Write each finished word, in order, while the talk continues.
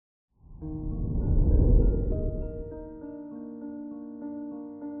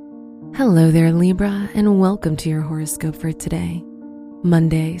Hello there, Libra, and welcome to your horoscope for today,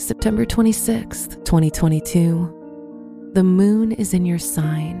 Monday, September 26th, 2022. The moon is in your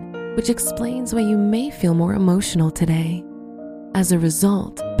sign, which explains why you may feel more emotional today. As a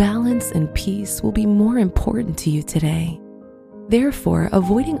result, balance and peace will be more important to you today. Therefore,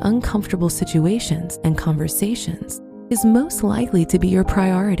 avoiding uncomfortable situations and conversations is most likely to be your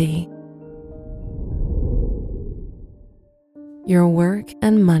priority. Your work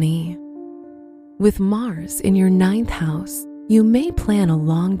and money. With Mars in your 9th house, you may plan a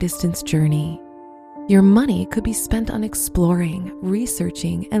long-distance journey. Your money could be spent on exploring,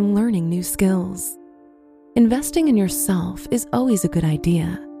 researching, and learning new skills. Investing in yourself is always a good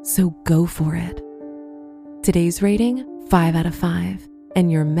idea, so go for it. Today's rating, 5 out of 5,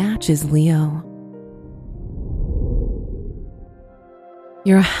 and your match is Leo.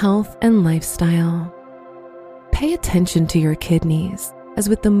 Your health and lifestyle. Pay attention to your kidneys, as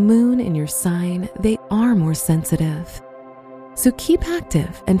with the moon in your sign, they are more sensitive. So keep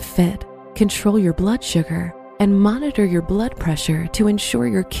active and fit, control your blood sugar, and monitor your blood pressure to ensure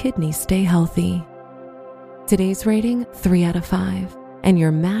your kidneys stay healthy. Today's rating, 3 out of 5, and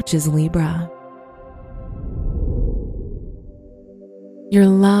your match is Libra. Your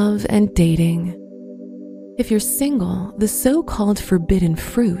love and dating. If you're single, the so-called forbidden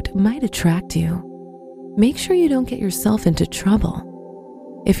fruit might attract you. Make sure you don't get yourself into trouble.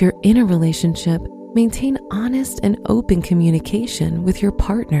 If you're in a relationship, maintain honest and open communication with your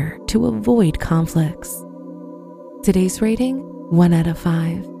partner to avoid conflicts. Today's rating, 1 out of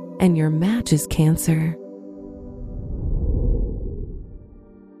 5, and your match is Cancer.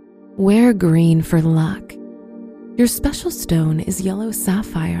 Wear green for luck. Your special stone is yellow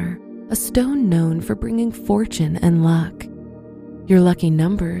sapphire, a stone known for bringing fortune and luck. Your lucky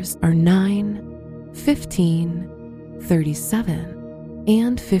numbers are 9, 15, 37,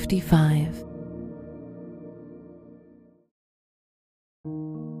 and 55.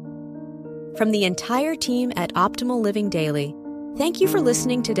 From the entire team at Optimal Living Daily, thank you for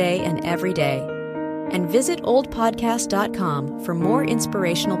listening today and every day. And visit oldpodcast.com for more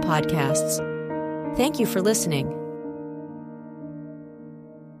inspirational podcasts. Thank you for listening.